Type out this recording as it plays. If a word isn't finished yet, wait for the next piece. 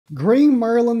Green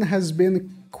Merlin has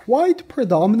been quite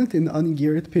predominant in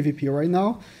ungeared PvP right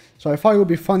now, so I thought it would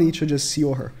be funny to just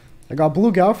seal her. I got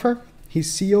Blue Galfer, he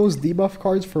seals debuff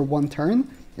cards for 1 turn,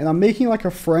 and I'm making like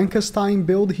a Frankenstein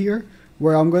build here,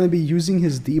 where I'm going to be using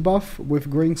his debuff with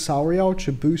Green Sauriel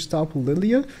to boost up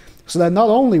Lilia, so that not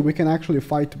only we can actually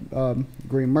fight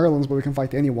Green Merlins, but we can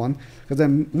fight anyone, because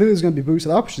then Lilia's going to be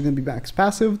boosted up, she's going to be max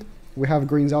passive, we have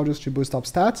Green Zeldris to boost up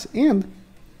stats, and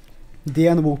the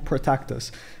end will protect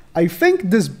us. I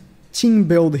think this team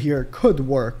build here could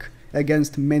work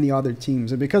against many other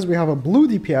teams, and because we have a blue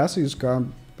DPS, he's going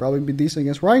to probably be decent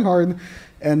against Reinhardt,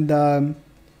 and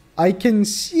I can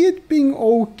see it being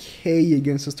okay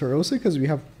against Estarossa because we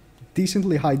have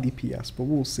decently high DPS, but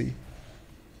we'll see.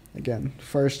 Again,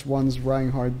 first one's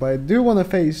Reinhardt, but I do want to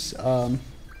face...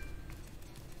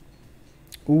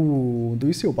 Ooh, do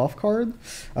we see a buff card?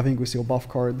 I think we see a buff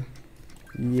card.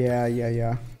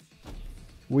 Yeah.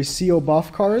 We see a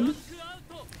buff card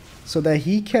so that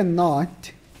he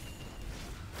cannot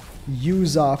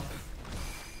use up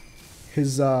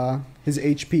his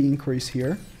HP increase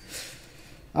here.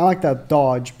 I like that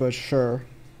dodge, but sure.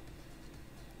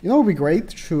 You know what would be great?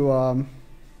 To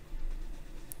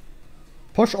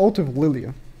push ult of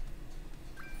Lilia.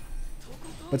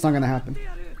 But it's not gonna happen.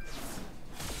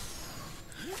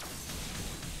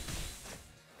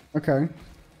 Okay.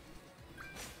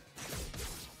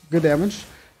 Good damage.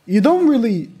 You don't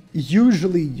really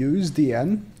usually use the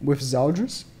N with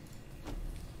Zeldris,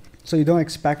 so you don't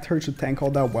expect her to tank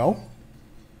all that well.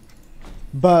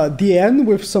 But the N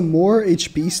with some more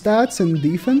HP stats and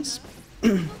defense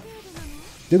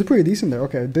did pretty decent there.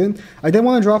 Okay, I didn't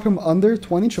want to drop him under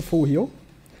 20 to full heal,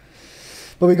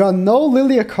 but we got no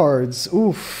Lilia cards.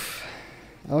 Oof.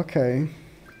 Okay.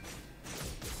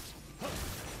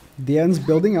 The N's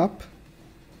building up.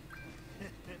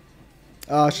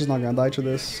 She's not gonna die to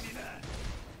this.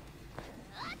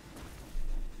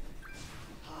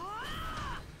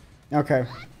 Okay.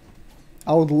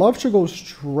 I would love to go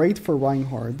straight for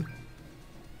Reinhardt.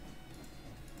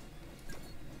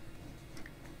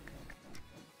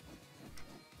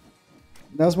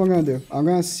 That's what I'm gonna do. I'm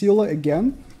gonna seal it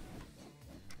again.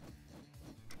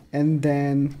 And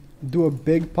then do a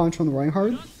big punch on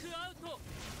Reinhardt.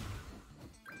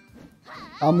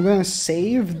 I'm gonna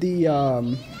save the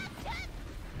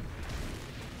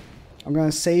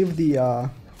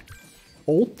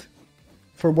ult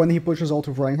for when he pushes ult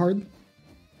with Reinhardt. So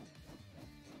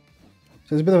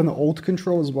there's a bit of an ult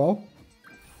control as well.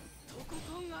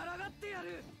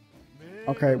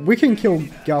 Okay, we can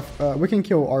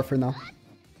kill Arthur now.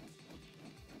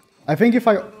 I think if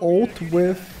I ult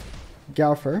with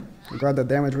Galfer, grab the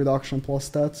damage reduction plus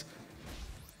stats,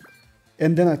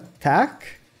 and then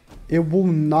attack, it will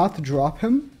not drop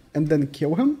him and then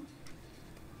kill him.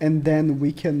 And then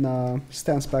we can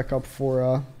stance back up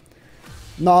for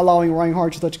not allowing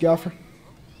Reinhardt to touch Galfer.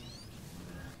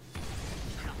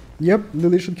 Yep,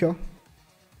 Lily should kill.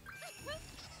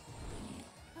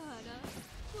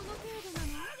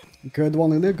 Good one,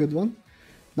 Lily, good one.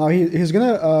 Now he's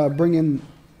gonna bring in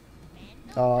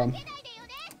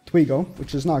Twigo,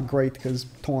 which is not great because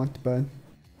taunt, but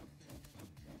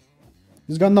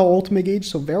he's got no ultimate gauge,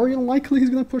 so very unlikely he's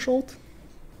gonna push ult.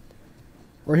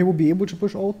 Or he will be able to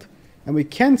push ult. And we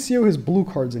can't seal his blue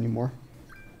cards anymore.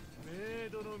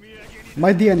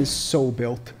 My DN is so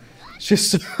built.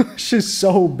 She's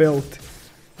so built.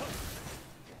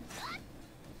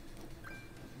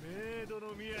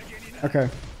 Okay.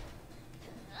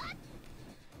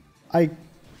 I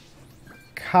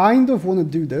kind of want to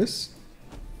do this.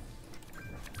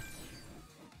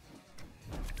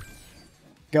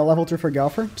 Get level 3 for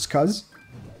Galfer, just cuz.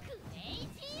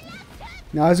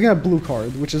 Now he's gonna have blue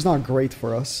card, which is not great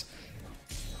for us.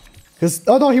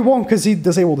 Oh no, he won't, because he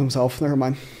disabled himself. Never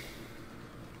mind.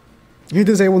 He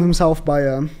disabled himself by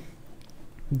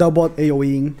double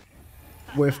AoEing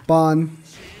with Ban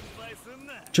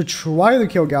to try to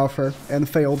kill Galfer, and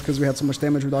failed because we had so much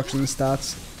damage reduction in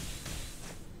stats.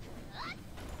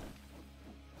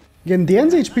 Again, the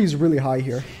end's HP is really high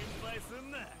here.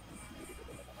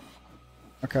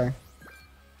 Okay.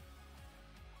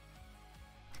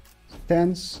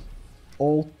 Stance,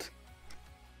 ult.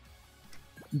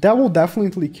 That will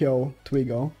definitely kill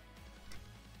Twigo.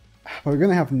 But we're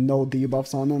gonna have no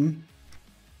debuffs on him.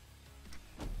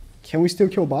 Can we still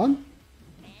kill Ban?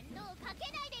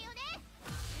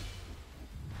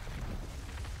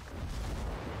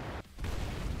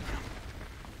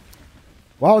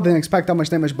 Wow, didn't expect that much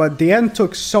damage, but the end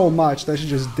took so much that she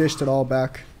just dished it all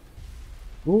back.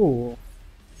 Ooh.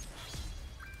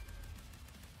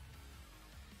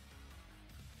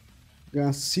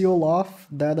 Gonna seal off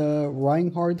that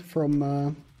Reinhardt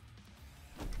from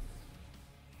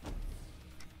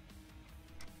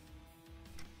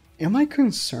Am I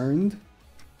concerned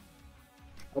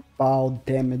about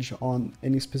damage on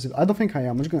any specific... I don't think I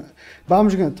am. I'm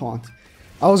just gonna taunt.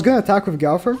 I was gonna attack with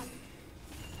Galfer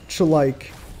to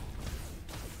like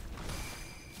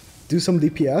do some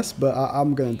DPS, but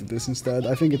I'm gonna do this instead.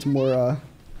 I think it's more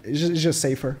it's just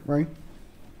safer, right?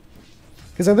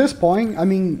 Because at this point, I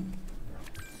mean,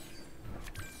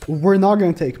 we're not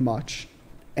gonna take much,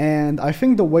 and I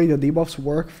think the way the debuffs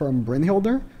work from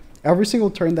Brynhilder, every single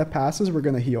turn that passes, we're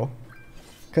gonna heal,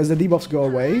 because the debuffs go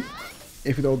away.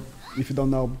 If you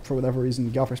don't know, for whatever reason,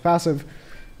 Galfer's passive,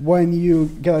 when you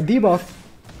get a debuff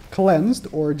cleansed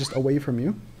or just away from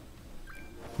you,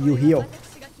 you heal.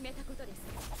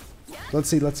 Let's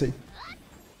see.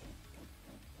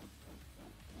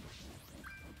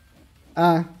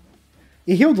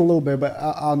 He healed a little bit, but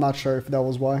I'm not sure if that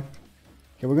was why.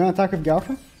 Okay, we're gonna attack with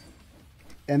Galfer,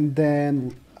 and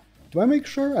then do I make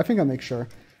sure? I think I make sure.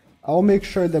 I'll make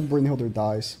sure that Brynhilder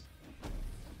dies.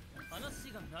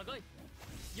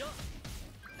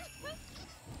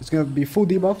 It's gonna be full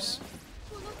debuffs.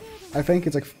 I think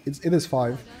it's like it is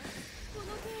 5.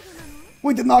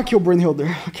 We did not kill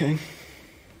Brynhilder. Okay.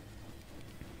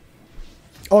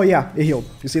 Oh yeah, it healed.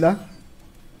 You see that?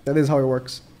 That is how it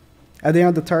works. At the end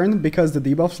of the turn, because the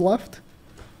debuffs left,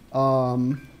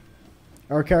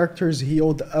 our characters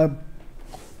healed a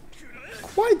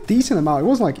quite decent amount. It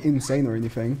wasn't like insane or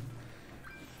anything.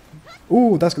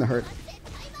 Ooh, that's gonna hurt.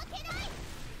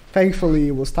 Thankfully,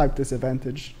 it was type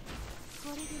disadvantage.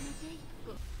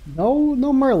 No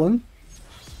Merlin.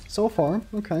 So far,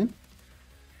 okay.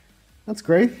 That's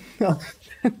great.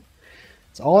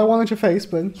 It's all I wanted to face,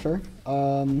 but sure.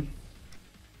 I'm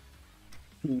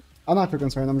not too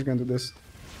concerned, I'm just gonna do this.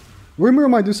 Rimuru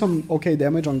might do some okay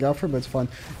damage on Galfer, but it's fine.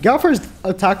 Galfer's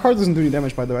attack card doesn't do any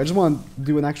damage, by the way. I just want to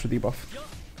do an extra debuff.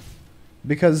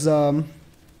 Because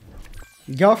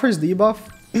Galfer's debuff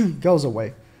goes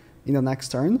away in the next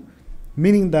turn,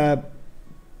 meaning that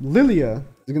Lilia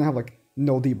is gonna have like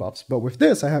no debuffs. But with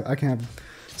this, I can have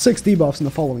 6 debuffs in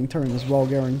the following turn as well,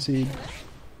 guaranteed.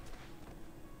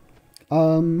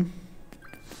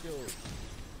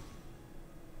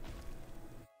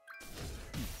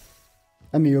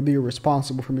 I mean, it would be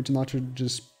irresponsible for me to not to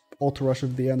just ultra rush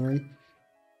with the end, right?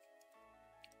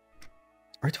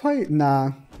 Or do I?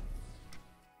 Nah.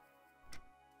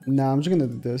 Nah, I'm just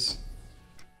gonna do this.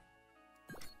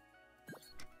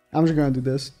 I'm just gonna do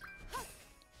this.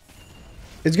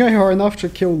 It's gonna be hard enough to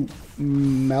kill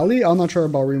Melly. I'm not sure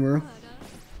about Rimuru.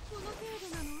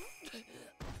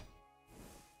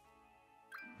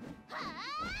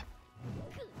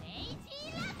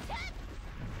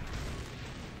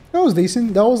 That was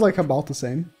decent. That was like about the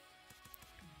same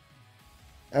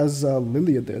as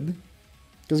Lilia did.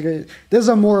 Because there's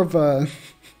a more of a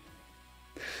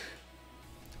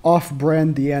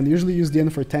off-brand DN. Usually use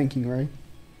DN for tanking, right?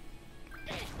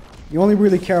 You only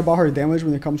really care about her damage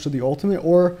when it comes to the ultimate,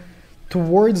 or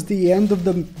towards the end of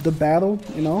the battle,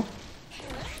 you know?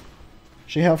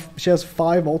 She has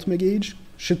 5 ultimate gauge.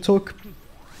 She took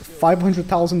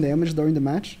 500,000 damage during the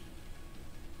match.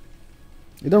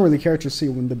 You don't really care to see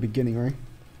in the beginning, right?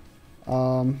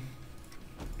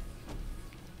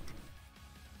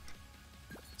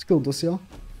 Let's kill Lucia.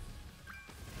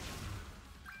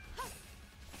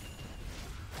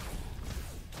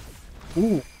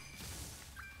 Ooh.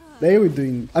 They were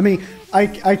doing... I mean,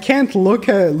 I can't look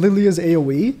at Lilia's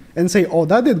AoE and say, oh,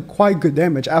 that did quite good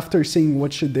damage after seeing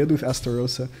what she did with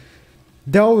Estarossa.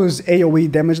 Those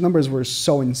AoE damage numbers were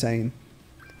so insane.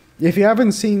 If you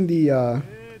haven't seen the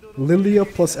Lilia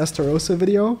plus Estarossa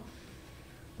video,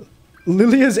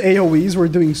 Lilia's AoEs were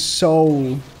doing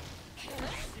so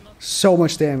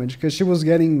much damage because she was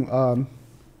getting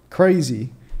crazy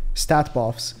stat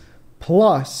buffs.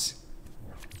 Plus...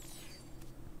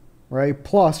 Right,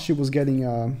 plus she was getting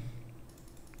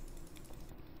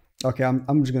okay,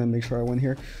 I'm just gonna make sure I win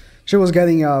here. She was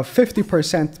getting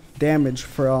 50% damage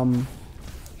from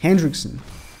Hendrickson.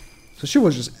 So she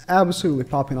was just absolutely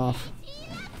popping off.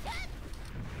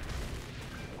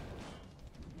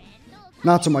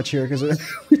 Not so much here because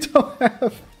we don't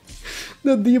have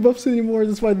the debuffs anymore.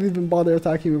 That's why I didn't even bother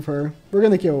attacking with her. We're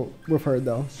gonna kill with her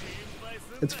though.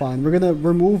 It's fine. We're gonna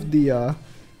remove the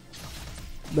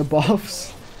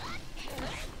buffs.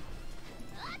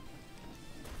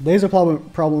 There's a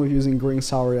problem with using Green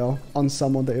Sauriel on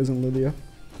someone that isn't Lilia.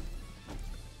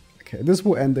 Okay, this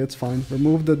will end it, it's fine.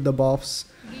 Remove the buffs,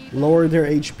 lower their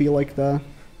HP like that.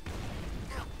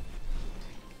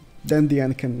 Then the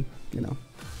end can, you know,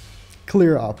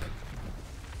 clear up.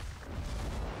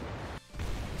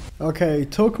 Okay,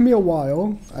 it took me a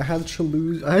while. I had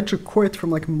to quit from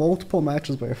like multiple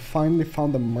matches, but I finally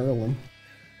found a Merlin.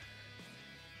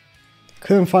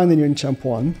 Couldn't find any in Champ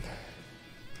 1.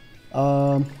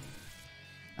 I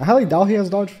highly doubt he has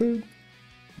dodge food,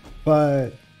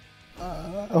 but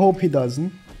I hope he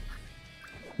doesn't.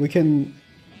 We can...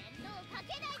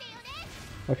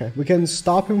 Okay, we can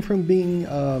stop him from being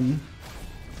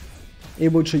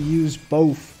able to use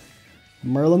both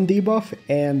Merlin debuff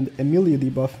and Emilia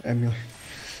debuff,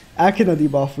 Akina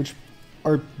debuff, which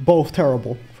are both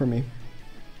terrible for me.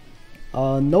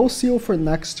 No seal for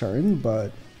next turn,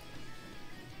 but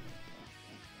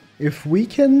if we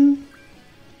can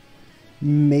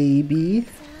maybe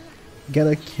get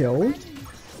a kill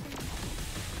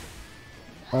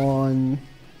on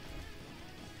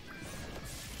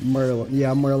Merlin.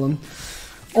 Yeah, Merlin.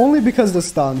 Only because the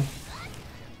stun.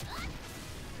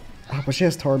 Ah, but she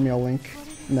has Tormiel Link.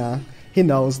 Nah, he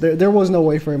knows. There was no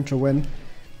way for him to win.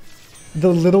 The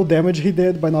little damage he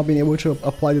did by not being able to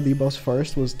apply the debuffs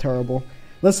first was terrible.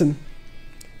 Listen,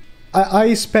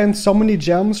 I spent so many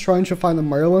gems trying to find a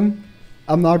Merlin.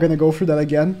 I'm not gonna go through that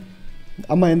again.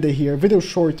 I'm gonna end it here. Video's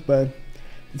short, but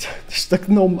there's like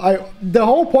no... the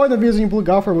whole point of using Blue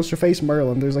Gopher was to face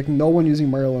Merlin. There's like no one using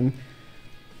Merlin.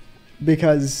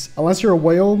 Because unless you're a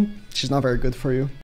whale, she's not very good for you.